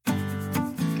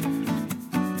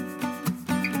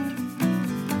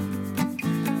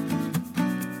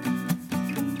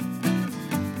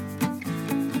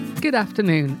Good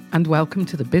afternoon and welcome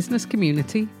to the Business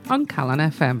Community on Callan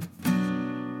FM.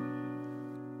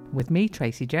 With me,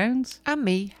 Tracy Jones. And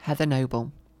me, Heather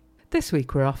Noble. This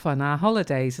week we're off on our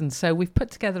holidays, and so we've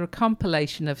put together a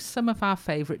compilation of some of our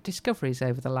favourite discoveries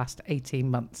over the last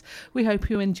 18 months. We hope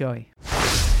you enjoy.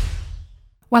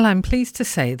 Well, I'm pleased to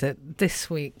say that this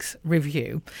week's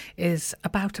review is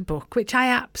about a book which I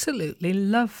absolutely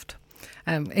loved.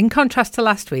 In contrast to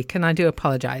last week, and I do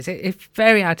apologise, it's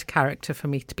very out of character for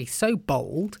me to be so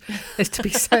bold as to be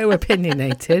so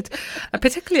opinionated,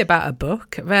 particularly about a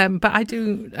book. But I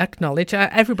do acknowledge,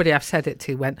 everybody I've said it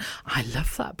to went, I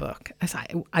love that book.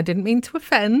 I didn't mean to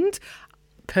offend.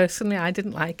 Personally, I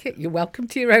didn't like it. You're welcome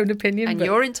to your own opinion. And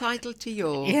you're entitled to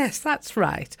yours. Yes, that's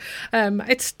right.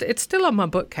 It's still on my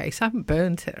bookcase. I haven't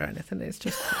burnt it or anything. It's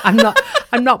just I'm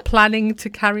not planning to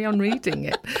carry on reading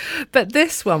it. But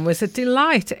this one was a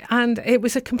delight, and it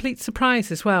was a complete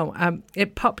surprise as well.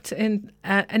 It popped in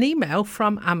an email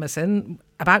from Amazon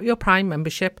about your Prime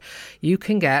membership. You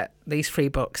can get these free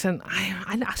books, and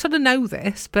I sort of know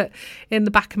this, but in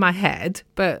the back of my head,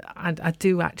 but I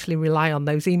do actually rely on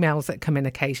those emails that come in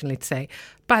occasionally to say,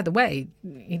 by the way,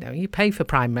 you pay for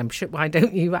Prime membership, why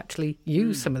don't you actually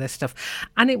use some of this stuff?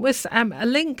 And it was a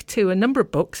link to a number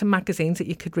of books and magazines that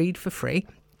you could read for free.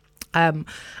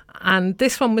 And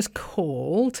this one was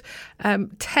called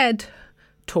TED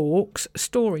Talks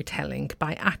Storytelling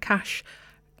by Akash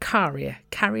Karia,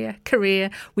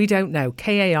 we don't know,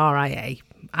 Karia,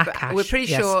 Akash. We're pretty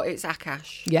sure it's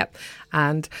Akash. Yep.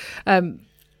 And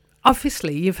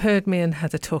obviously you've heard me and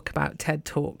Heather talk about TED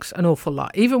Talks an awful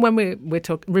lot. Even when we're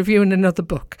reviewing another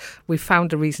book, we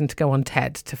found a reason to go on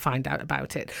TED to find out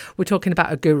about it. We're talking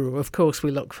about a guru, of course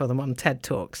we look for them on TED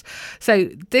Talks. So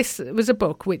this was a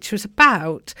book which was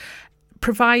about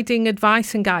providing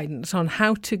advice and guidance on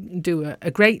how to do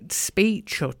a great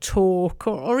speech or talk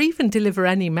or even deliver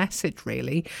any message,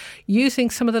 really, using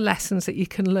some of the lessons that you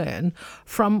can learn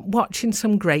from watching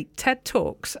some great TED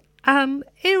Talks. And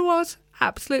it was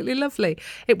absolutely lovely.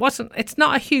 It's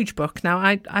not a huge book. Now,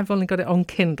 I've only got it on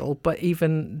Kindle, but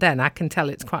even then I can tell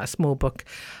it's quite a small book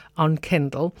on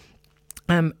Kindle.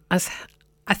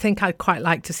 I think I'd quite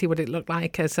like to see what it looked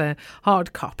like as a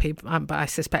hard copy, but I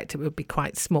suspect it would be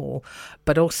quite small.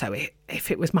 But also,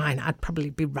 if it was mine, I'd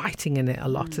probably be writing in it a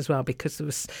lot as well, because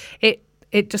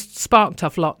it just sparked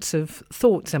off lots of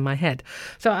thoughts in my head.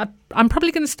 So I'm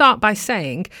probably going to start by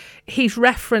saying he's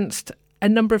referenced a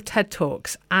number of TED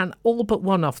Talks, and all but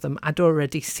one of them I'd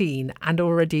already seen and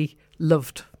already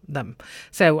loved them.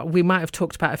 So we might have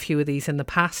talked about a few of these in the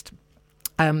past.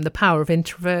 The Power of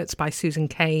Introverts by Susan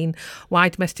Cain, Why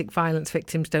Domestic Violence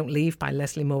Victims Don't Leave by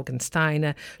Leslie Morgan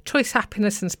Steiner, Choice,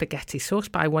 Happiness and Spaghetti Sauce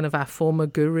by one of our former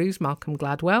gurus, Malcolm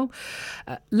Gladwell,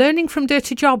 Learning from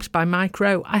Dirty Jobs by Mike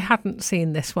Rowe. I hadn't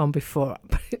seen this one before,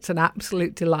 but it's an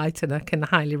absolute delight and I can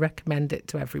highly recommend it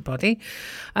to everybody.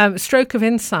 Stroke of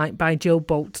Insight by Jill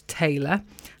Bolt Taylor,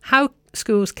 How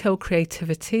Schools Kill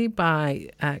Creativity by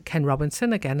Ken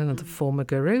Robinson, again, another former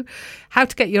guru. How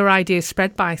to Get Your Ideas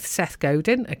Spread by Seth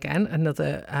Godin, again,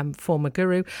 another former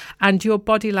guru. And Your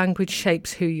Body Language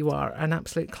Shapes Who You Are, an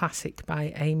absolute classic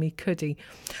by Amy Cuddy.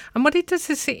 And what he does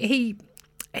is he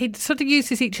sort of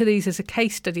uses each of these as a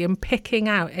case study and picking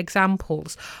out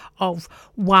examples of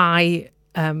why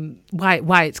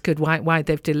it's good, why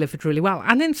they've delivered really well.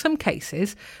 And in some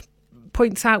cases,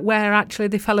 points out where actually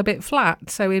they fell a bit flat.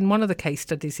 So in one of the case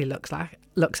studies he looks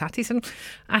at, he said,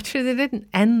 actually they didn't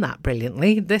end that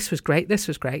brilliantly. This was great,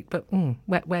 but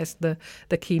where's the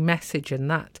key message in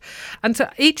that? And so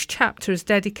each chapter is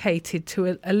dedicated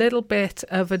to a little bit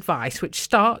of advice, which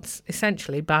starts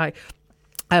essentially by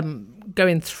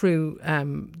going through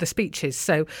the speeches.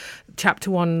 So chapter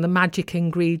 1, the magic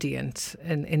ingredient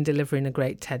in delivering a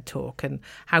great TED Talk, and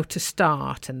how to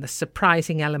start, and the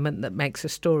surprising element that makes a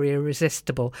story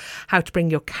irresistible, how to bring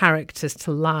your characters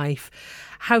to life,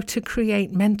 how to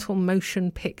create mental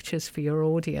motion pictures for your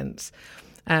audience.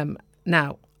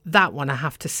 Now, that one, I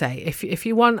have to say, if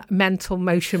you want mental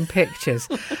motion pictures,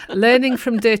 Learning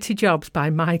from Dirty Jobs by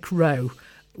Mike Rowe.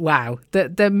 Wow,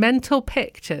 the mental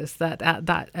pictures that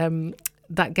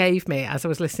gave me as I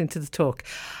was listening to the talk.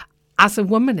 As a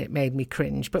woman, it made me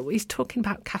cringe. But he's talking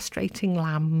about castrating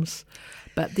lambs.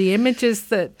 But the images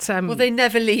that they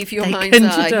never leave your mind's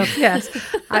eye. Up, yes,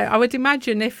 I would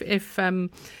imagine if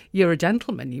you're a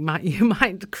gentleman, you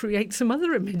might create some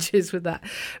other images with that.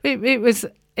 It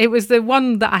was the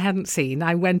one that I hadn't seen.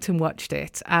 I went and watched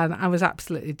it, and I was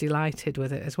absolutely delighted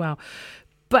with it as well.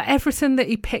 But everything that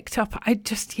he picked up,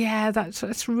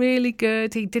 that's really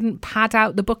good. He didn't pad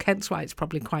out the book, hence why it's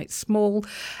probably quite small.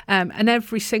 And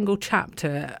every single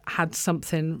chapter had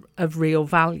something of real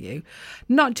value.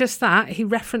 Not just that, he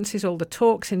references all the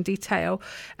talks in detail.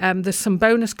 There's some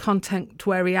bonus content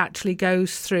where he actually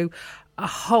goes through a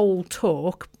whole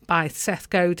talk by Seth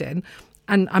Godin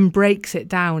and breaks it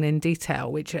down in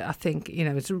detail, which I think,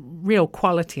 is real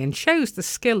quality and shows the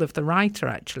skill of the writer,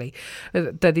 actually,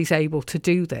 that he's able to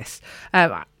do this.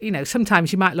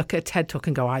 Sometimes you might look at a TED Talk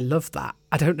and go, I love that.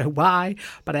 I don't know why,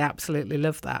 but I absolutely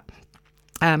love that.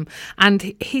 And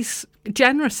he's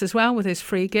generous as well with his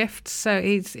free gifts. So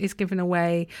he's giving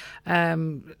away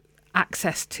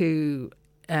access to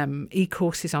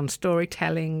e-courses on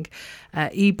storytelling,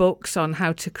 e-books on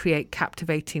how to create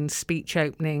captivating speech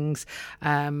openings,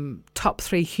 top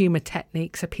 3 humour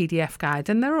techniques, a PDF guide,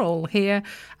 and they're all here,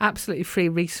 absolutely free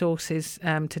resources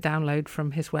to download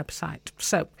from his website.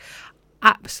 So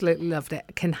absolutely loved it.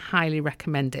 Can highly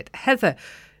recommend it. Heather,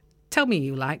 tell me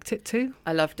you liked it too.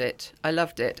 I loved it.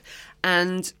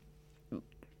 And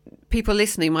people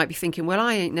listening might be thinking, well,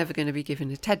 I ain't never going to be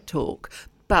giving a TED Talk.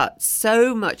 But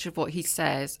so much of what he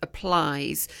says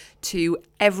applies to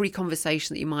every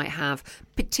conversation that you might have,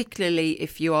 particularly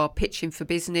if you are pitching for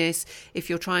business, if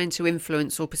you're trying to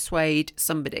influence or persuade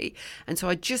somebody. And so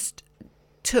I just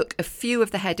took a few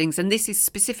of the headings, and this is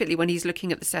specifically when he's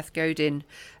looking at the Seth Godin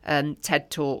TED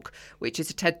Talk, which is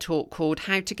a TED Talk called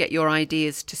How to Get Your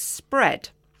Ideas to Spread.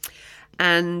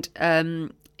 And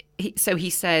he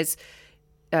says,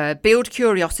 build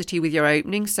curiosity with your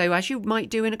opening. So as you might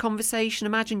do in a conversation,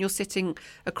 imagine you're sitting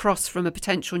across from a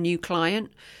potential new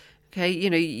client. Okay,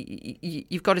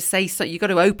 you've got to say so. You've got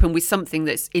to open with something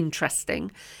that's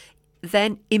interesting.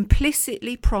 Then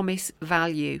implicitly promise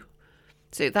value.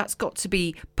 So that's got to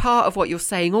be part of what you're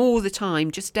saying all the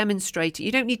time. Just demonstrate it.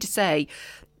 You don't need to say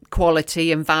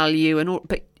quality and value and all,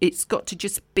 but it's got to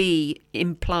just be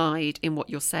implied in what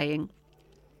you're saying.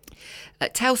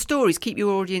 Tell stories. Keep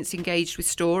your audience engaged with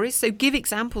stories. So give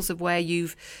examples of where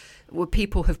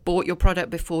people have bought your product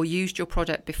before, used your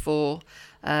product before.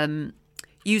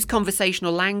 Use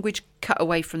conversational language. Cut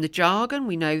away from the jargon.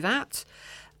 We know that.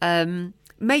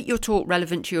 Make your talk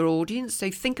relevant to your audience. So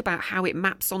think about how it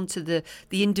maps onto the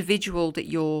individual that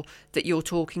you're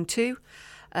talking to.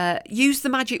 Use the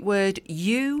magic word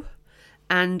 "you"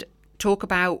 and talk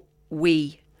about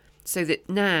 "we," so that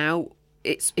now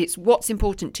it's what's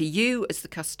important to you as the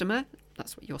customer.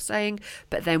 That's what you're saying.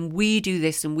 But then we do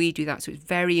this and we do that. So it's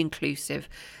very inclusive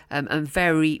and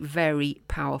very, very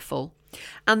powerful.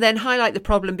 And then highlight the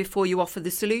problem before you offer the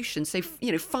solution. So,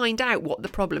 find out what the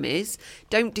problem is.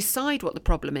 Don't decide what the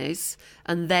problem is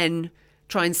and then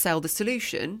try and sell the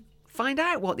solution. Find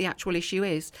out what the actual issue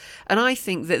is. And I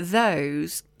think that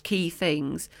those key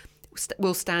things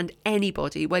will stand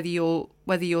anybody, whether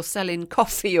you're selling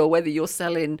coffee or whether you're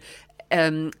selling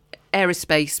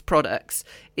aerospace products.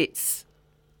 It's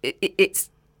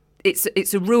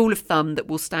a rule of thumb that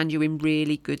will stand you in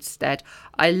really good stead.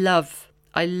 I love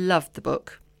the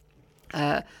book.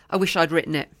 I wish I'd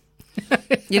written it.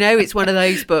 It's one of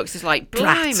those books. It's like,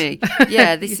 blimey.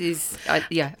 Yeah,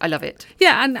 I love it.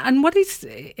 Yeah, and what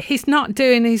he's not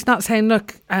doing, he's not saying,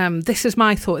 look, this is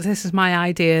my thoughts, this is my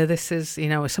idea, this is,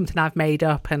 something I've made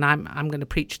up and I'm going to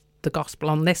preach the gospel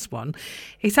on this one.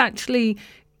 He's actually,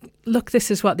 look,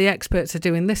 this is what the experts are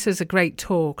doing. This is a great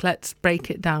talk. Let's break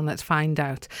it down. Let's find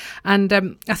out.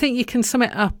 And I think you can sum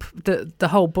it up, the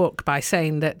whole book, by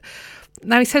saying that,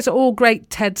 now he says all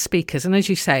great TED speakers, and as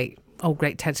you say, all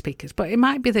great TED speakers, but it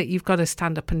might be that you've got to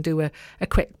stand up and do a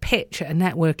quick pitch at a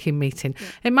networking meeting. Yeah.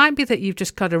 It might be that you've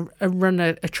just got to run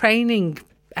a training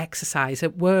exercise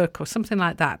at work or something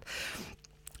like that.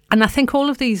 And I think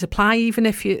all of these apply, even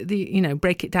if you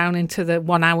break it down into the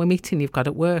 1 hour meeting you've got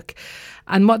at work.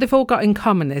 And what they've all got in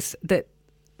common is that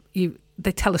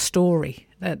they tell a story.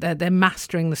 They're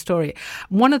mastering the story.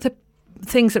 One of the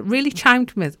things that really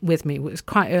chimed with me was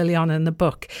quite early on in the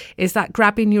book is that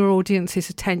grabbing your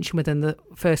audience's attention within the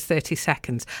first 30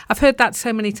 seconds. I've heard that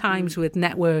so many times with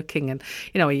networking, and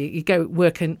you go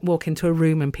walk into a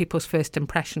room and people's first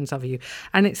impressions of you,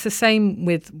 and it's the same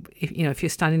with if you're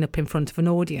standing up in front of an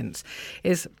audience,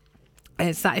 is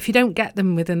that if you don't get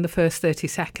them within the first 30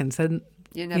 seconds, then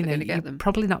you're never going to get them.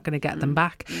 Probably not going to get them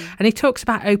back. And he talks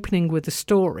about opening with a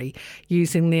story,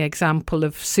 using the example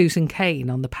of Susan Cain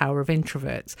on The Power of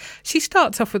Introverts. She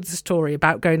starts off with a story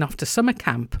about going off to summer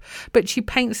camp, but she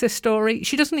paints this story.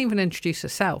 She doesn't even introduce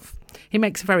herself. he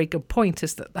makes a very good point,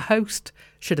 is that the host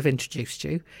should have introduced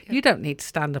you. Yep. You don't need to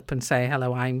stand up and say,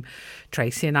 hello, I'm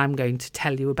Tracy and I'm going to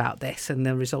tell you about this and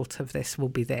the result of this will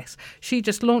be this. She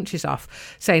just launches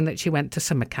off saying that she went to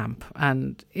summer camp.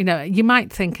 And, you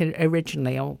might think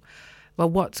originally, well,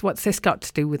 what's this got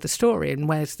to do with the story and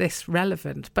where's this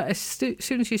relevant? But as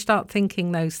soon as you start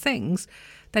thinking those things,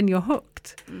 then you're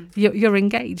hooked. You're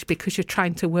engaged because you're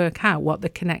trying to work out what the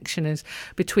connection is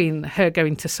between her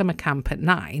going to summer camp at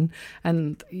 9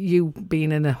 and you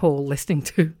being in a hall listening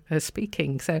to her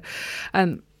speaking. So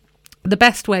the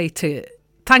best way to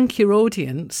thank your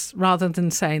audience, rather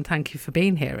than saying thank you for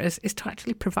being here, is to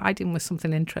actually provide him with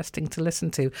something interesting to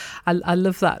listen to. I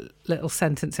love that little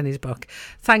sentence in his book.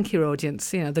 Thank your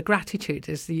audience. The gratitude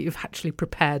is that you've actually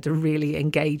prepared a really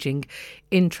engaging,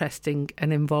 interesting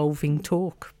and involving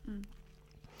talk.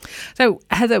 So,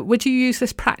 Heather, would you use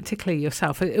this practically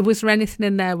yourself? Was there anything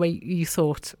in there where you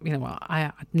thought,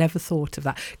 I'd never thought of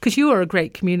that? Because you are a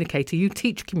great communicator. You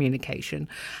teach communication.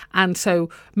 And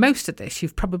so most of this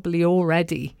you've probably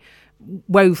already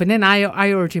woven in. I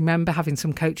already remember having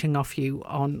some coaching off you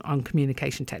on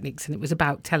communication techniques, and it was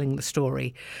about telling the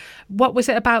story. What was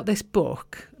it about this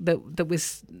book that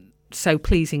was so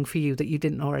pleasing for you that you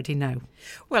didn't already know?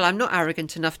 Well, I'm not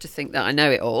arrogant enough to think that I know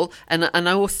it all, and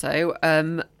I also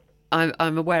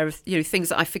I'm aware of things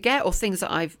that I forget or things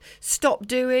that I've stopped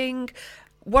doing.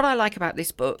 What I like about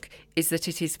this book is that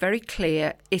it is very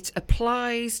clear. It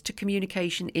applies to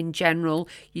communication in general.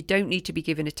 You don't need to be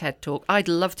giving a TED talk. I'd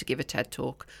love to give a TED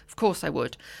talk, of course I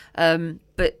would,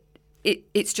 but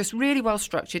it's just really well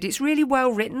structured. It's really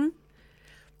well written.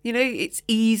 It's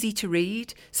easy to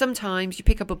read. Sometimes you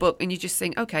pick up a book and you just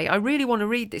think, okay, I really want to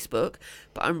read this book,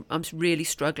 but I'm really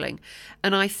struggling.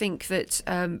 And I think that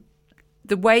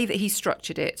the way that he's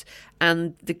structured it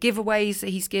and the giveaways that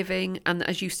he's giving, and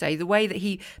as you say, the way that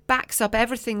he backs up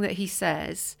everything that he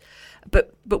says.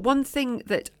 But one thing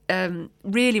that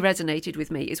really resonated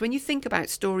with me is when you think about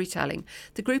storytelling,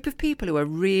 the group of people who are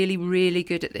really, really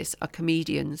good at this are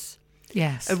comedians.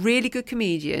 Yes. A really good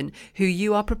comedian who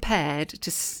you are prepared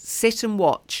to sit and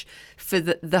watch for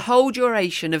the whole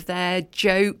duration of their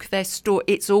joke, their story.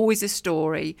 It's always a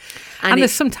story. And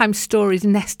there's sometimes stories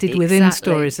nested within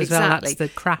stories as well. That's the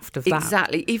craft of that.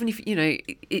 Exactly. Even if,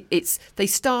 it's they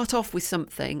start off with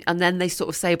something and then they sort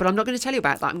of say, but I'm not going to tell you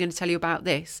about that. I'm going to tell you about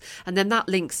this. And then that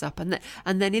links up. And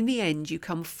then in the end, you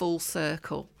come full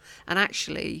circle. And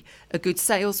actually, a good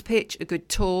sales pitch, a good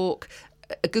talk,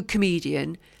 a good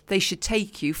comedian, they should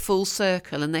take you full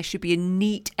circle and there should be a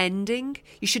neat ending.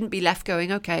 You shouldn't be left going,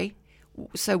 okay,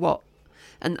 so what?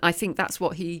 And I think that's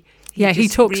what he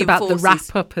talks about the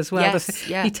wrap up as well. Yes,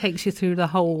 yeah. He takes you through the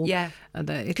whole. Yeah.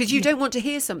 Because you don't want to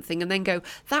hear something and then go,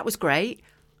 that was great,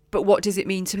 but what does it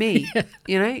mean to me?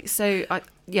 So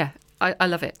I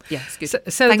love it. Yeah, it's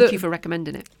good. So Thank you for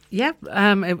recommending it. Yeah,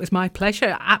 it was my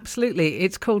pleasure. Absolutely.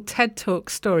 It's called TED Talk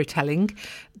Storytelling,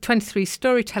 23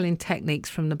 Storytelling Techniques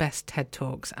from the Best TED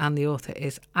Talks, and the author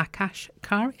is Akash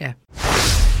Karia.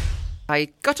 I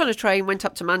got on a train, went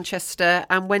up to Manchester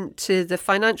and went to the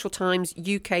Financial Times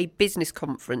UK Business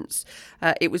Conference.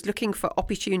 It was looking for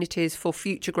opportunities for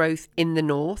future growth in the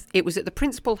North. It was at the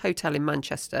Principal Hotel in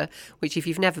Manchester, which if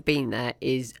you've never been there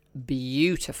is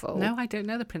beautiful. No, I don't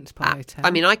know the Principal Hotel.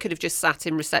 I mean, I could have just sat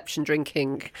in reception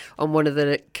drinking on one of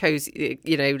the cosy,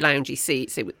 loungy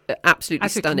seats. It was absolutely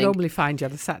stunning. As you normally find you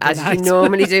on a Saturday night. As you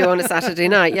normally do on a Saturday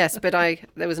night, yes. But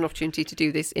there was an opportunity to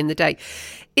do this in the day.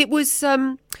 It was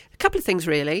a couple of things,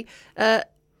 really. I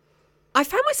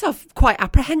found myself quite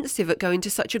apprehensive at going to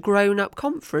such a grown-up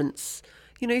conference.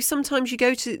 Sometimes you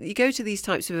go to these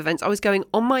types of events. I was going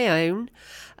on my own.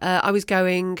 I was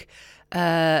going...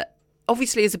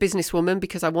 obviously as a businesswoman,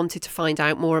 because I wanted to find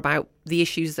out more about the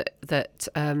issues that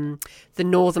the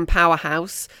Northern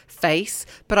Powerhouse face.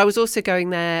 But I was also going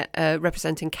there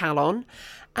representing Calon.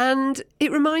 And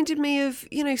it reminded me of,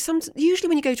 usually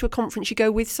when you go to a conference, you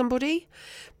go with somebody.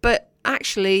 But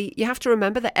actually, you have to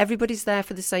remember that everybody's there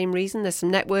for the same reason. There's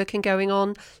some networking going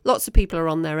on. Lots of people are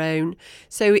on their own.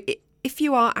 So if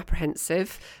you are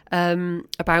apprehensive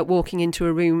about walking into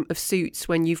a room of suits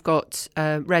when you've got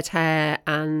red hair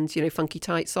and, funky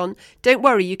tights on, don't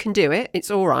worry, you can do it. It's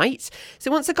all right.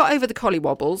 So once I got over the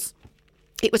collywobbles,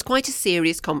 it was quite a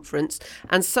serious conference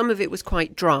and some of it was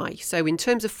quite dry. So in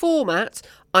terms of format,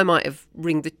 I might have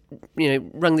rung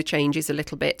the changes a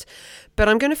little bit. But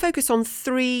I'm going to focus on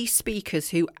 3 speakers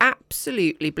who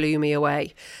absolutely blew me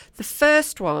away. The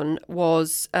first one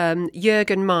was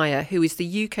Jürgen Meyer, who is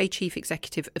the UK Chief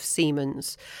Executive of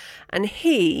Siemens. And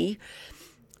he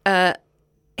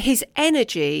his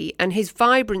energy and his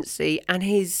vibrancy and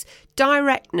his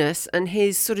directness and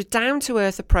his sort of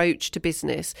down-to-earth approach to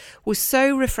business was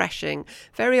so refreshing.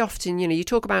 Very often, you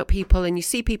talk about people and you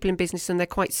see people in business and they're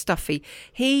quite stuffy.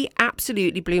 He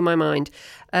absolutely blew my mind.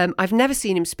 I've never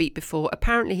seen him speak before.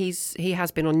 Apparently he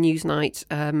has been on Newsnight,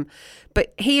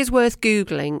 but he is worth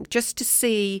Googling just to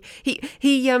see.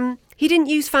 He didn't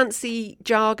use fancy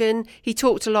jargon. He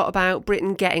talked a lot about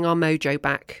Britain getting our mojo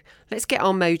back. Let's get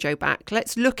our mojo back.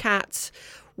 Let's look at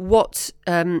what.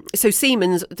 So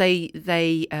Siemens, they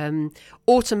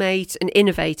automate and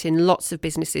innovate in lots of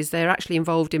businesses. They're actually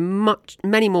involved in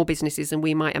many more businesses than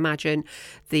we might imagine.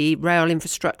 The rail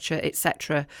infrastructure,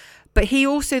 etc. But he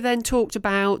also then talked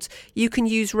about you can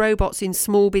use robots in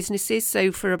small businesses.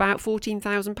 So for about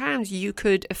 £14,000, you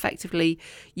could effectively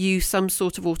use some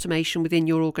sort of automation within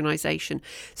your organisation.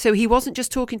 So he wasn't just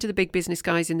talking to the big business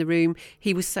guys in the room.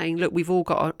 He was saying, look, we've all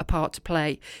got a part to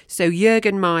play. So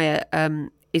Jürgen Meyer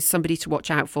is somebody to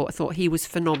watch out for. I thought he was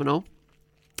phenomenal.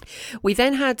 We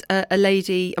then had a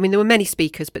lady, there were many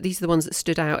speakers, but these are the ones that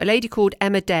stood out. A lady called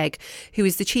Emma Degg, who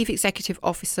is the Chief Executive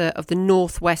Officer of the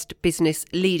Northwest Business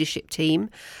Leadership Team.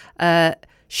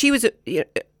 She was a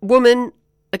woman,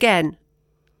 again,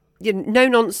 no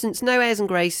nonsense, no airs and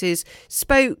graces,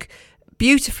 spoke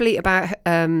beautifully about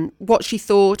what she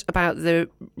thought about the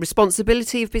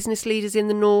responsibility of business leaders in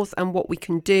the North and what we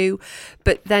can do.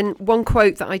 But then one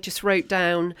quote that I just wrote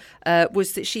down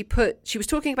was that she was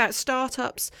talking about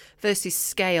startups versus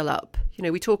scale up.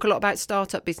 We talk a lot about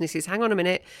startup businesses. Hang on a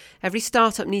minute. Every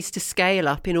startup needs to scale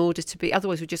up in order to be,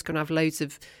 otherwise we're just going to have loads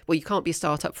of, you can't be a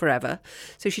startup forever.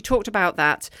 So she talked about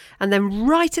that. And then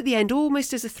right at the end,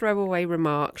 almost as a throwaway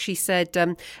remark, she said,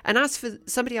 and as for,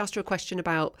 somebody asked her a question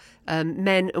about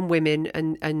men and women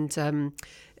and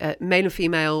male and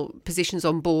female positions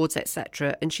on boards,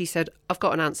 etc. And she said, I've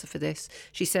got an answer for this.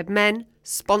 She said, men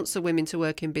sponsor women to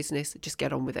work in business. Just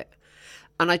get on with it.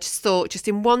 And I just thought, just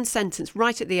in one sentence,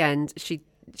 right at the end, she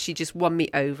just won me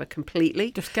over completely.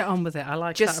 Just get on with it. I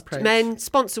like that approach. Just men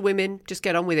sponsor women. Just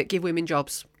get on with it. Give women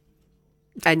jobs.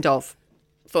 End of.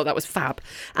 Thought that was fab.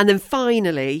 And then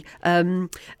finally,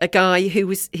 a guy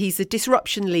he's a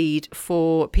disruption lead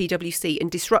for PwC,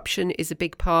 and disruption is a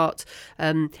big part.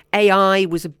 AI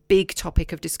was a big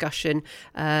topic of discussion,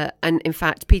 and in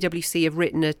fact, PwC have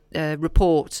written a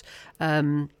report.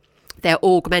 Their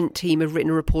Augment team have written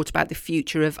a report about the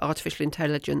future of artificial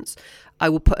intelligence. I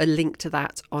will put a link to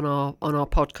that on our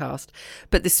podcast.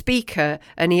 But the speaker,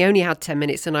 and he only had 10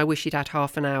 minutes, and I wish he'd had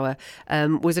half an hour,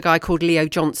 was a guy called Leo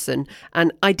Johnson.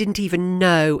 And I didn't even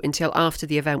know until after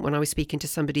the event when I was speaking to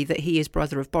somebody that he is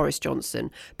brother of Boris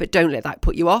Johnson. But don't let that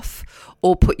put you off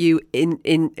or put you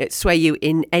sway you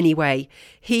in any way.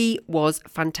 He was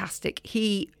fantastic.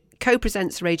 He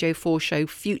co-presents Radio 4 show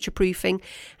Future Proofing,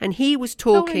 and he was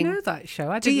talking. Oh, I know that show.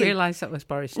 I didn't realise that was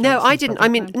Boris Johnson. No, I didn't.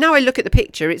 Now I look at the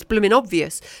picture, it's blooming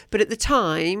obvious. But at the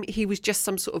time, he was just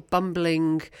some sort of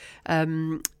bumbling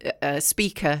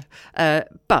speaker.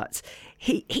 But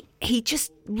he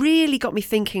just really got me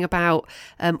thinking about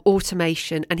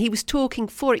automation. And he was talking,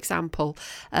 for example,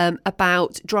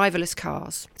 about driverless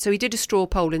cars. So he did a straw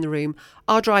poll in the room.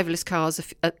 Are driverless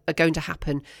cars are going to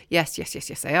happen? Yes,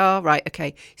 they are. Right, okay.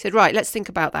 He said, right, let's think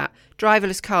about that.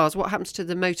 Driverless cars, what happens to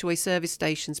the motorway service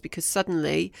stations? Because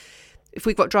suddenly, if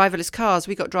we've got driverless cars,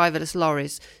 we've got driverless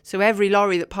lorries. So every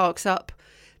lorry that parks up,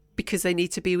 because they need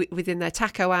to be within their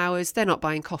taco hours, they're not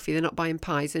buying coffee, they're not buying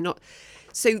pies, they're not...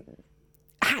 So...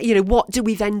 what do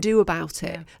we then do about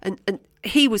it? Yeah. And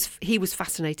he was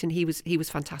fascinating. He was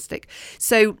fantastic.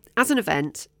 So as an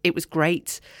event, it was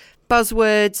great.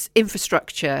 Buzzwords,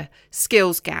 infrastructure,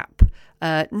 skills gap.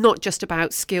 Not just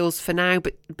about skills for now,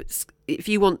 but if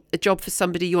you want a job for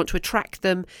somebody, you want to attract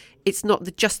them. It's not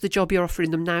just the job you're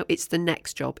offering them now. It's the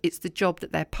next job. It's the job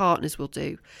that their partners will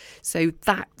do. So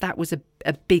that was a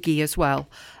biggie as well.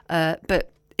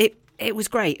 But it was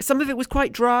great. Some of it was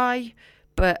quite dry.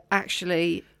 But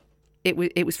actually, it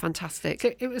was fantastic.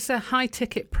 So it was a high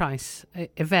ticket price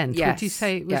event. Yes. Would you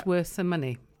say it was worth the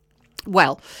money?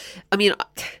 Well,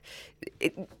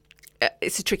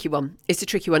 it's a tricky one.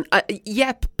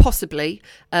 Yeah, possibly.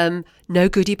 No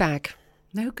goodie bag.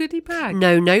 No goodie bag?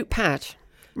 No notepad.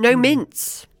 No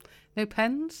mints. No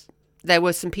pens? There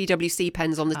were some PwC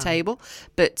pens on the table,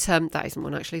 but that isn't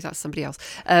one actually. That's somebody else.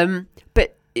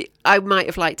 But I might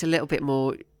have liked a little bit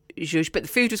more zhuzh, but the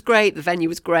food was great, the venue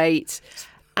was great,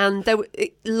 and there were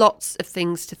lots of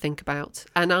things to think about.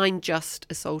 And I'm just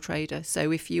a sole trader,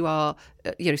 so if you are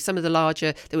some of the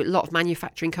larger, there were a lot of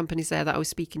manufacturing companies there that I was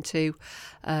speaking to,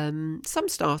 some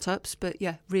startups, but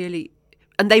yeah, really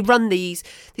And they run these.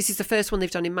 This is the first one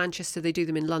they've done in Manchester. They do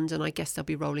them in London. I guess they'll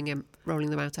be rolling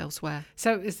them out elsewhere.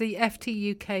 So is the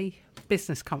FT UK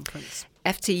Business Conference?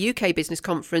 FT UK Business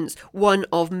Conference, one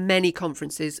of many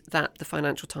conferences that the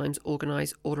Financial Times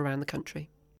organise all around the country.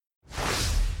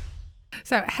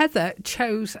 So Heather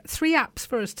chose 3 apps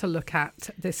for us to look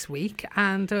at this week,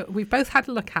 and we've both had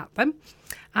a look at them.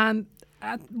 And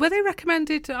were they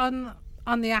recommended on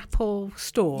the Apple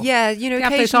Store? Yeah, they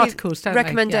have those articles, don't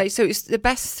recommend they? Yeah. So it's the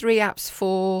best 3 apps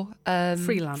for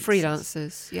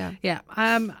freelancers. Yeah.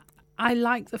 I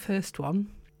like the first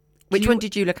one. Which one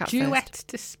did you look at Duet first?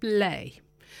 Display.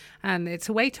 And it's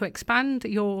a way to expand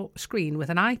your screen with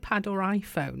an iPad or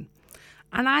iPhone.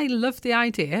 And I love the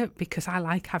idea because I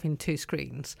like having 2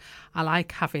 screens. I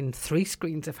like having 3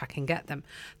 screens if I can get them.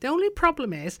 The only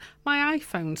problem is my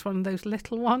iPhone's one of those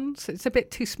little ones. It's a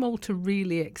bit too small to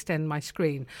really extend my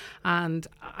screen. And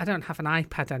I don't have an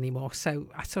iPad anymore, so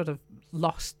I sort of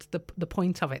lost the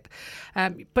point of it.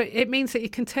 But it means that you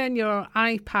can turn your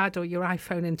iPad or your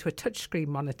iPhone into a touchscreen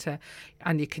monitor,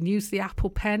 and you can use the Apple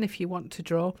Pen if you want to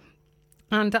draw.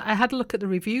 And I had a look at the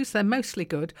reviews. They're mostly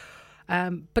good.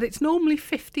 But it's normally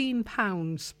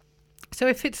 £15. So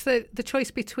if it's the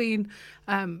choice between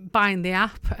buying the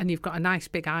app and you've got a nice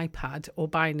big iPad or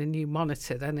buying a new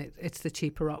monitor, then it's the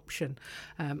cheaper option.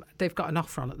 They've got an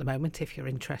offer on at the moment if you're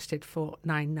interested for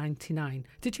 $9.99.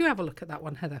 Did you have a look at that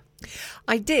one, Heather?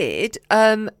 I did,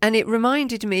 and it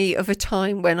reminded me of a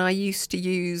time when I used to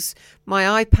use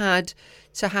my iPad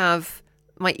to have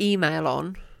my email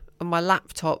on and my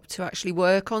laptop to actually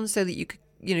work on so that you could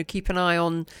keep an eye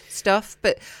on stuff.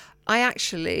 But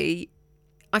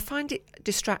I find it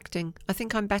distracting. I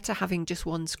think I'm better having just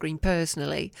one screen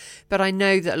personally, but I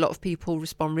know that a lot of people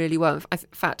respond really well. In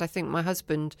fact, I think my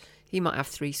husband, he might have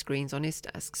 3 screens on his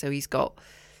desk. So he's got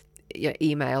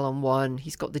email on one,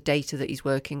 he's got the data that he's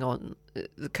working on,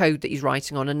 the code that he's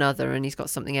writing on another, and he's got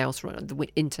something else, the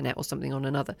internet or something on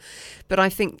another. But I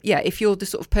think, if you're the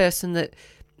sort of person that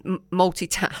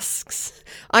multitasks,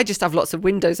 I just have lots of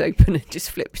windows open and just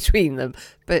flip between them.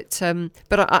 But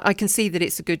I can see that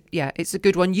it's a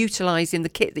good one, utilising the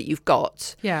kit that you've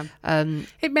got. Yeah,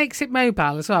 it makes it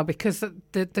mobile as well, because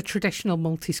the traditional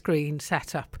multi-screen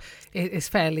setup is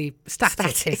fairly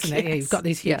static, isn't it? Yes. You've got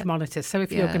these huge monitors. So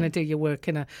if you're going to do your work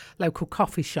in a local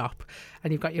coffee shop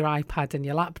and you've got your iPad and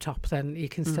your laptop, then you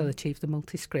can still achieve the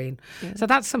multi-screen. Yeah. So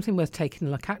that's something worth taking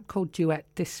a look at, called Duet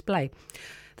Display.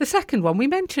 The second one, we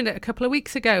mentioned it a couple of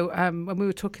weeks ago when we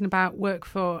were talking about work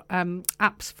for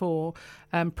apps for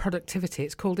productivity.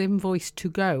 It's called Invoice to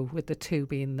Go, with the 2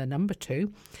 being the number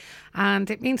 2.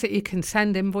 And it means that you can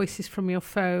send invoices from your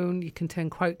phone, you can turn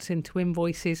quotes into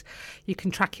invoices, you can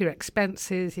track your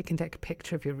expenses, you can take a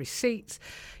picture of your receipts,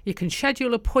 you can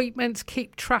schedule appointments,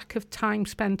 keep track of time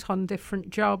spent on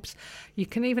different jobs, you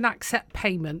can even accept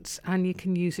payments, and you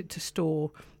can use it to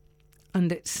store, and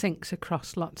it syncs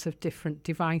across lots of different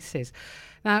devices.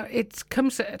 Now, it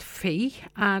comes at a fee,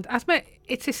 and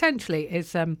it's essentially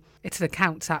it's an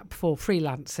accounts app for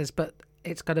freelancers, but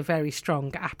it's got a very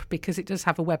strong app because it does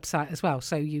have a website as well,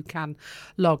 so you can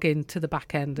log into the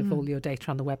back end of all your data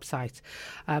on the website.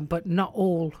 But not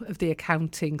all of the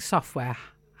accounting software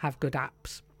have good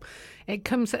apps. It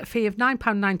comes at a fee of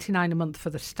 £9.99 a month for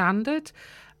the standard,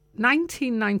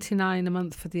 $19.99 a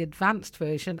month for the advanced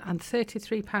version, and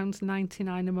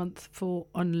 £33.99 a month for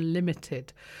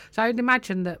unlimited. So I would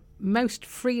imagine that most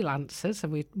freelancers,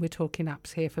 and we're talking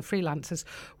apps here for freelancers,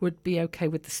 would be okay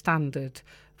with the standard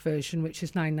version, which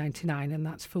is $9.99, and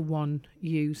that's for one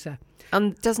user.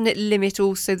 And doesn't it limit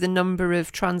also the number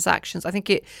of transactions? I think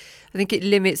it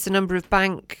limits the number of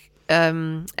bank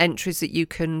entries that you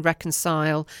can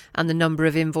reconcile and the number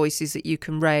of invoices that you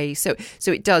can raise. So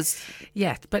it does.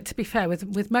 Yeah, but to be fair,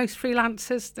 with most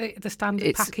freelancers, the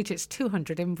standard package, it's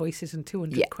 200 invoices and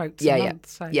 200 quotes a month.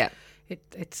 So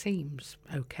it seems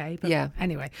okay. But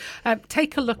anyway,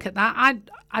 take a look at that.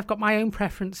 I've got my own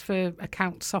preference for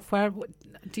account software.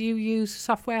 Do you use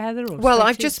software, Heather? Or well,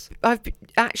 I've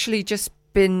actually just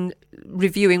been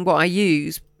reviewing what I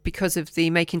use because of the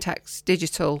Making Tax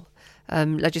Digital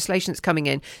legislation that's coming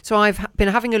in. So I've been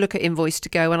having a look at Invoice to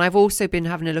Go, and I've also been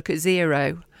having a look at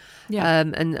Xero,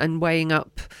 and weighing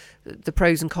up the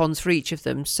pros and cons for each of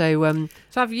them. So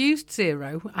I've used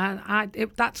Xero, and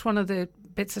that's one of the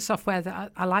bits of software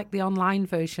that I like, the online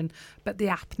version, but the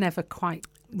app never quite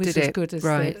was as good as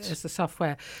the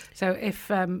software. So if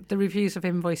the reviews of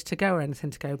Invoice to Go are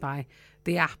anything to go by,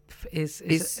 the app is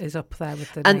up there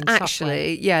with the main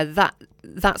actually software.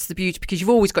 That's the beauty, because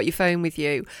you've always got your phone with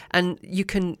you, and you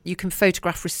can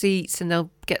photograph receipts and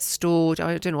they'll get stored.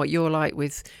 I don't know what you're like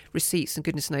with receipts and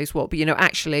goodness knows what, but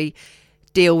actually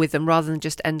deal with them rather than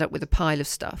just end up with a pile of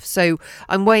stuff. So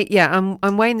I'm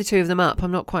weighing the two of them up.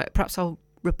 I'm not quite. Perhaps I'll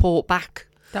report back.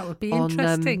 That would be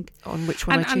interesting. On which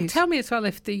one I choose. And tell me as well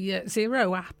if the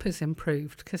Xero app has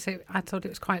improved, because I thought it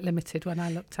was quite limited when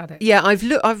I looked at it. Yeah, I've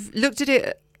looked at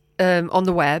it on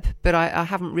the web, but I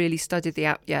haven't really studied the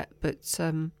app yet. But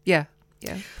yeah.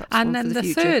 And then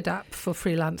the third app for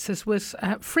freelancers was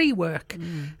Freework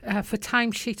for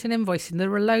timesheet and invoicing.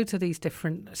 There are loads of these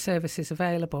different services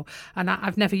available, and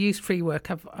I've never used Freework.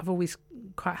 I've always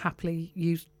quite happily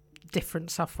used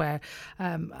different software.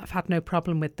 I've had no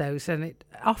problem with those, and it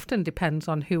often depends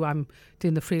on who I'm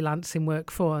doing the freelancing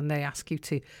work for, and they ask you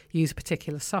to use a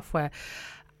particular software.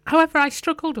 However, I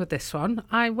struggled with this one.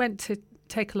 I went to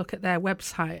take a look at their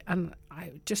website, and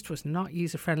I just was not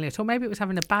user-friendly at all. Maybe it was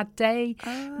having a bad day.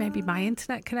 Maybe my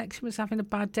internet connection was having a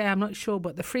bad day. I'm not sure.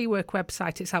 But the Freework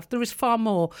website itself, there is far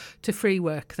more to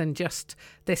Freework than just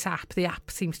this app. The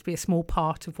app seems to be a small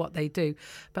part of what they do.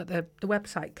 But the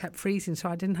website kept freezing, so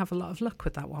I didn't have a lot of luck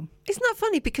with that one. Isn't that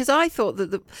funny? Because I thought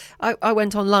that I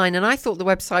went online and I thought the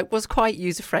website was quite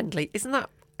user-friendly. Isn't that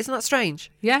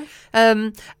strange? Yeah.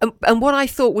 And what I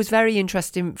thought was very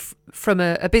interesting from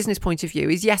a business point of view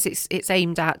is, yes, it's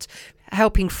aimed at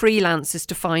helping freelancers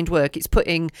to find work. It's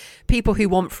putting people who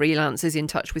want freelancers in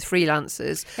touch with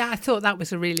freelancers. Yeah, I thought that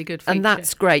was a really good feature. And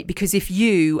that's great, because if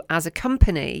you, as a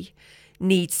company,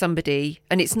 need somebody,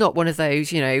 and it's not one of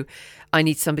those, I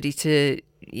need somebody to,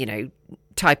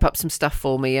 type up some stuff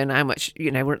for me and how much,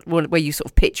 where you sort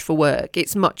of pitch for work.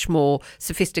 It's much more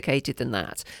sophisticated than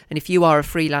that. And if you are a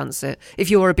freelancer,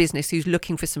 if you're a business who's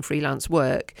looking for some freelance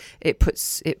work, it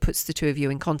puts the two of you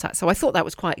in contact. So I thought that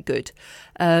was quite good.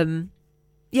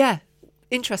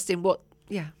 Interesting.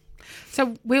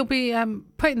 So we'll be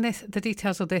putting the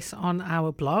details of this on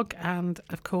our blog, and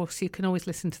of course you can always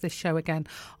listen to this show again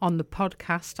on the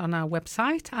podcast on our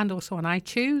website, and also on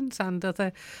iTunes and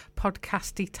other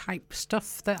podcasty type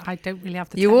stuff that I don't really have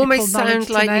the You almost sound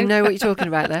like you know what you're talking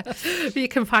about there. But you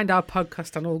can find our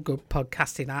podcast on all good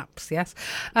podcasting apps, yes.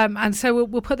 And so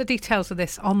we'll put the details of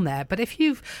this on there. But if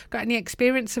you've got any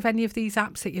experience of any of these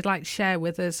apps that you'd like to share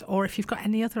with us, or if you've got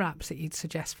any other apps that you'd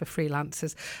suggest for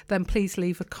freelancers, then please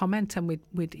leave a comment, and we'd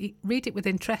read it with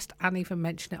interest and even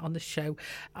mention it on the show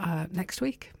next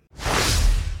week.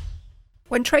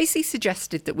 When Tracy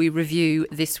suggested that we review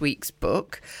this week's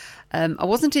book, I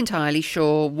wasn't entirely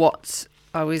sure what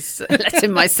I was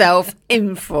letting myself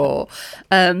in for.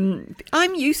 I'm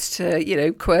used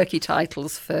to, quirky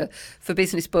titles for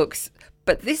business books,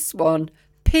 but this one,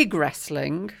 Pig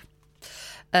Wrestling,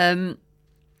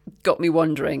 got me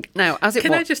wondering. Now,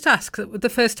 Can I just ask, the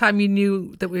first time you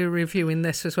knew that we were reviewing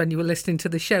this was when you were listening to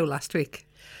the show last week?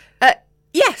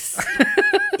 Yes.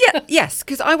 Yes,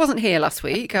 because I wasn't here last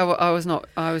week. I was not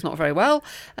very well.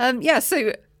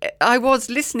 So I was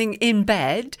listening in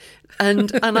bed,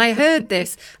 and I heard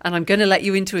this, and I'm going to let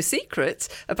you into a secret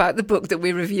about the book that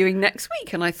we're reviewing next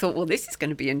week. And I thought, well, this is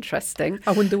going to be interesting.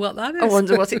 I wonder what that is. I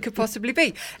wonder what it could possibly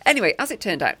be. Anyway, as it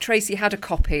turned out, Tracy had a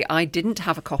copy. I didn't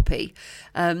have a copy.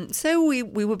 So we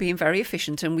were being very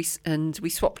efficient, and we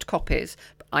swapped copies.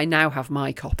 I now have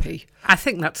my copy. I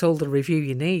think that's all the review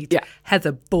you need. Yeah.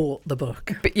 Heather bought the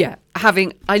book. But yeah,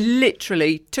 I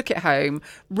literally took it home,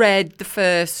 read the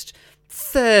first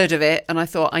third of it, and I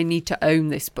thought, I need to own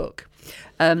this book.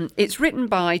 It's written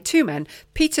by two men,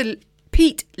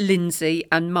 Pete Lindsay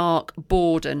and Mark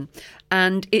Borden,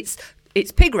 and it's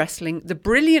Pig Wrestling, the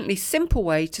brilliantly simple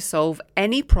way to solve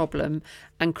any problem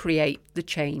and create the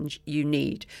change you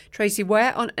need. Tracy,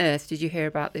 where on earth did you hear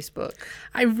about this book?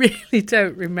 I really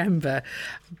don't remember,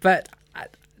 but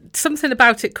something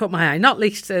about it caught my eye. Not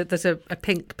least there's a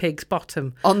pink pig's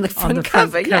bottom on the front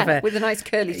cover. Yeah, with a nice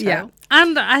curly tail. Yeah.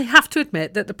 And I have to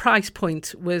admit that the price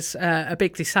point was a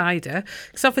big decider,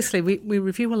 because obviously we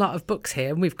review a lot of books here,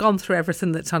 and we've gone through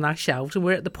everything that's on our shelves, and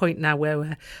we're at the point now where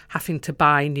we're having to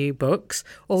buy new books.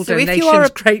 All donations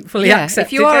gratefully accepted.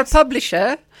 If you are a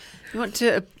publisher, you want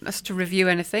us to review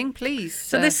anything, please.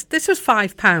 So this was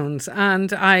 £5,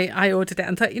 and I ordered it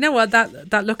and thought, you know what,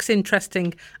 that looks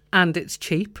interesting, and it's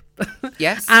cheap.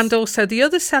 Yes. And also the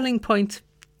other selling point,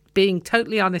 being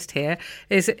totally honest here,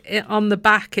 is on the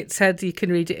back it said you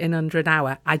can read it in under an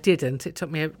hour. I didn't. It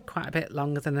took me quite a bit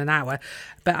longer than an hour,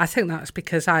 but I think that's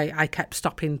because I kept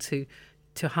stopping to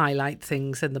highlight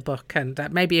things in the book, and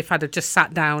maybe if I'd have just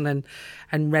sat down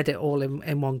and read it all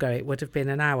in one go, it would have been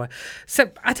an hour.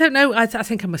 So I don't know. I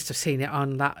think I must have seen it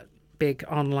on that big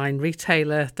online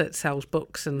retailer that sells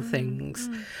books and things,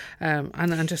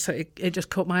 and just it just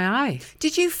caught my eye.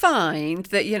 Did you find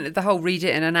that the whole read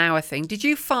it in an hour thing? Did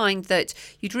you find that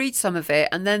you'd read some of it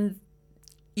and then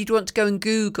you'd want to go and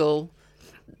Google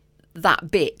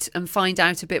that bit and find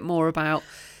out a bit more about.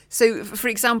 So, for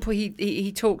example,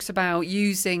 he talks about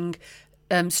using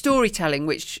storytelling,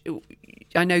 which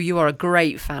I know you are a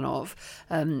great fan of,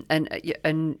 and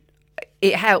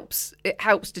it helps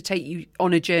to take you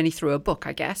on a journey through a book,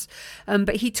 I guess.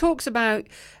 But he talks about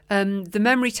the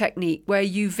memory technique where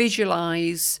you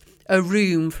visualize a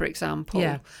room, for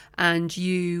example, and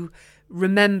you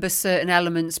remember certain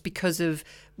elements because of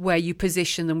where you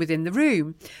position them within the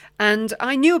room. And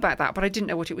I knew about that, but I didn't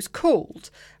know what it was called.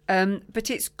 But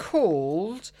it's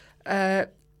called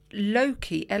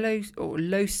Loci,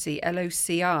 L-O-C-I,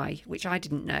 which I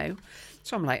didn't know.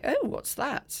 So I'm like, oh, what's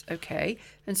that? Okay.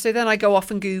 And so then I go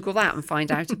off and Google that and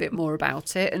find out a bit more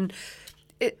about it, and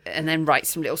then write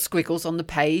some little squiggles on the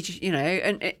page,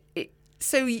 and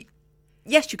so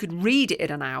yes, you could read it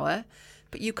in an hour,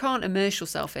 but you can't immerse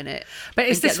yourself in it. But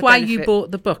is this why you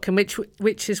bought the book, and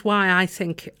which is why I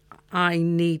think I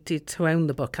needed to own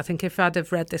the book? I think if I'd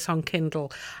have read this on Kindle,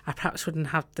 I perhaps wouldn't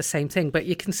have the same thing. But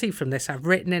you can see from this, I've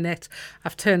written in it,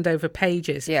 I've turned over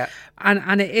pages. Yeah.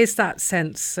 And it is that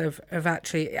sense of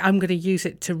actually, I'm going to use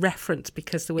it to reference,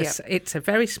 because it's a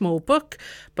very small book,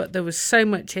 but there was so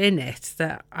much in it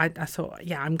that I thought,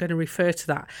 I'm going to refer to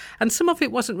that. And some of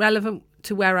it wasn't relevant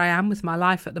to where I am with my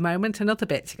life at the moment, and other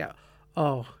bits you go,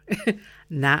 oh,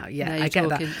 now I get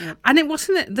that. Yeah. And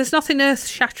there's nothing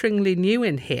earth-shatteringly new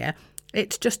in here.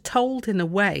 It's just told in a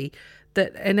way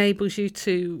that enables you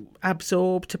to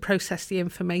absorb, to process the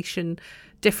information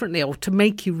differently, or to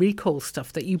make you recall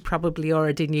stuff that you probably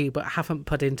already knew but haven't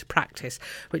put into practice,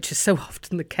 which is so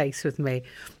often the case with me.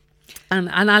 And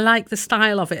I like the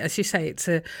style of it. As you say, it's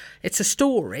a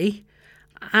story,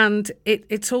 and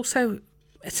it's also...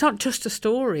 It's not just a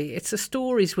story, it's the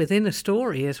stories within a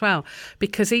story as well,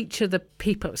 because each of the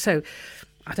people... So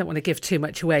I don't want to give too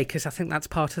much away, because I think that's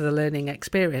part of the learning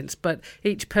experience, but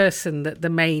each person that the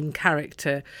main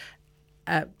character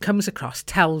comes across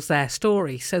tells their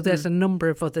story. So there's a number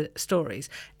of other stories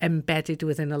embedded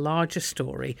within a larger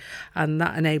story, and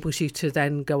that enables you to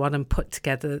then go on and put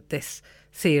together this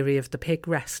theory of the pig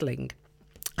wrestling.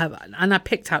 And I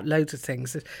picked out loads of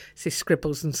things. There's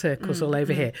scribbles and circles all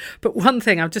over here. But one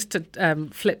thing, I've just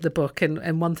flipped the book,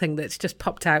 and one thing that's just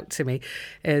popped out to me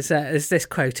is this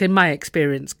quote: "In my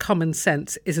experience, common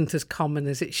sense isn't as common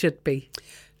as it should be."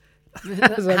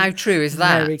 How true is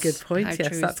that? Very good point.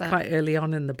 Yes, that's quite early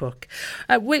on in the book.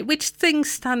 Which things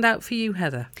stand out for you,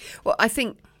 Heather? Well, I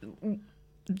think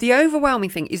the overwhelming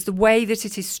thing is the way that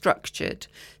it is structured.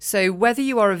 So whether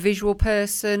you are a visual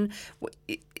person,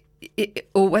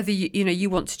 or whether you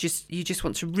want to just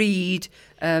want to read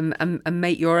and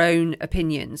make your own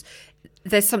opinions,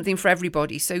 there's something for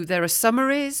everybody. So there are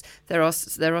summaries, there are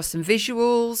some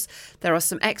visuals, there are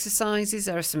some exercises,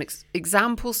 there are some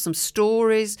examples, some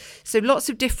stories. So lots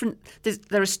of different.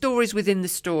 There are stories within the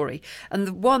story, and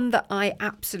the one that I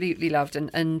absolutely loved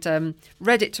and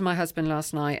read it to my husband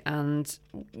last night, and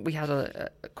we had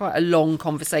quite a long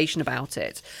conversation about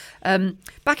it.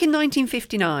 Back in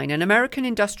 1959, an American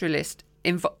industrialist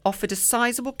offered a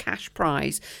sizable cash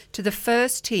prize to the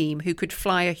first team who could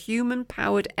fly a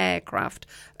human-powered aircraft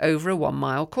over a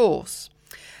 1-mile course.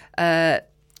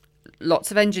 Lots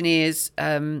of engineers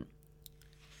were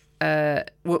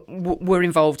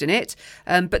involved in it,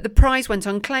 but the prize went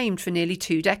unclaimed for nearly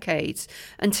 2 decades.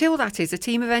 Until, that is, a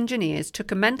team of engineers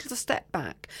took a mental step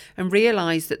back and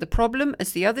realised that the problem,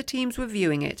 as the other teams were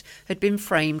viewing it, had been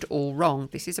framed all wrong.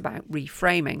 This is about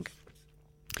reframing.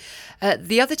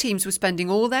 The other teams were spending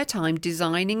all their time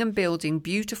designing and building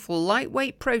beautiful,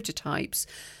 lightweight prototypes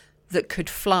that could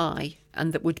fly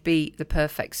and that would be the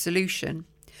perfect solution.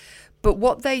 But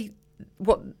what the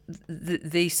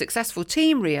successful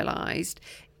team realised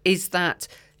is that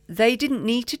they didn't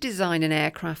need to design an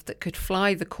aircraft that could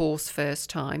fly the course first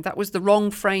time. That was the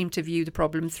wrong frame to view the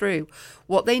problem through.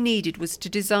 What they needed was to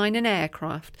design an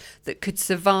aircraft that could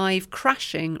survive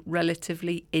crashing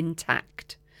relatively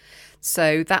intact.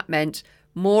 So that meant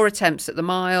more attempts at the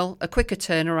mile, a quicker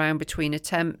turnaround between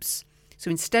attempts. So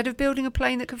instead of building a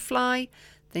plane that could fly,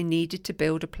 they needed to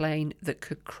build a plane that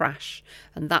could crash.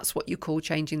 And that's what you call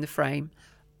changing the frame.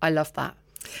 I love that.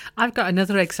 I've got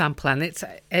another example, and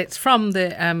it's from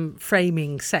the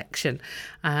framing section.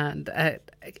 And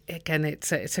again,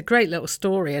 it's a great little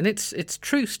story, and it's a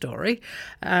true story.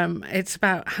 It's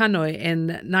about Hanoi in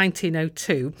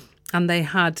 1902. And they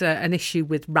had an issue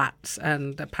with rats,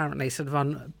 and apparently sort of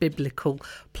on biblical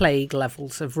plague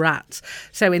levels of rats.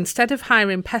 So instead of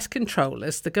hiring pest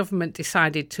controllers, the government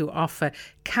decided to offer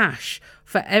cash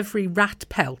for every rat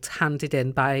pelt handed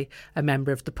in by a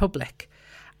member of the public.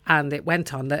 And it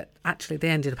went on that actually they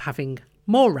ended up having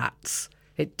more rats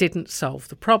It didn't solve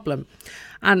the problem.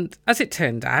 And as it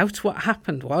turned out, what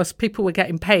happened was people were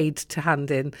getting paid to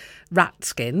hand in rat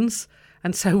skins,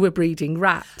 and so we're breeding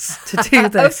rats to do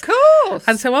this. Of course.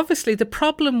 And so obviously the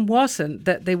problem wasn't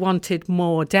that they wanted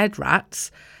more dead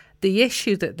rats. The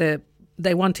issue that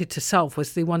they wanted to solve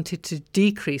was they wanted to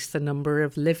decrease the number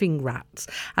of living rats.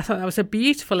 I thought that was a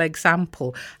beautiful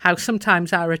example how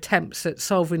sometimes our attempts at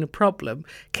solving a problem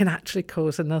can actually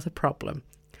cause another problem.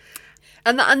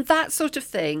 And that sort of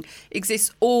thing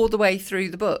exists all the way through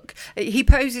the book. He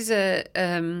poses a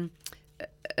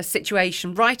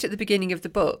situation right at the beginning of the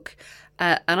book,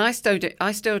 and I still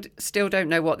don't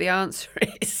know what the answer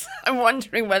is. I'm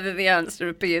wondering whether the answer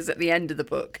appears at the end of the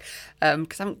book,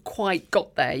 because I haven't quite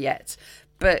got there yet.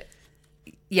 But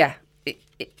yeah,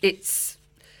 it's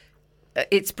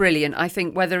brilliant. I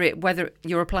think whether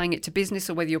you're applying it to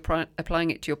business or whether you're applying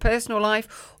it to your personal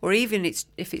life, or even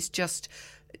if it's just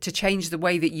to change the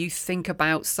way that you think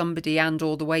about somebody and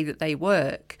or the way that they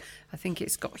work, I think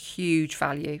it's got huge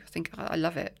value. I think I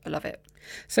love it. I love it.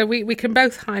 So we can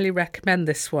both highly recommend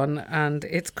this one, and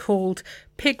it's called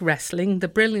Pig Wrestling, the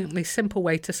brilliantly simple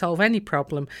way to solve any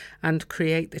problem and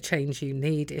create the change you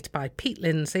need. It's by Pete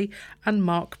Lindsay and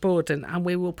Mark Borden, and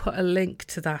we will put a link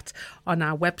to that on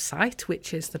our website,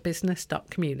 which is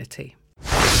thebusiness.community.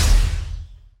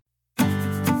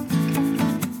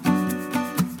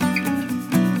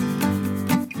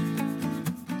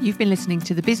 You've been listening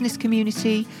to The Business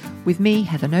Community with me,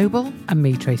 Heather Noble. And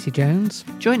me, Tracy Jones.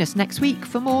 Join us next week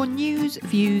for more news,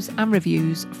 views and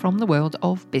reviews from the world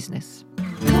of business.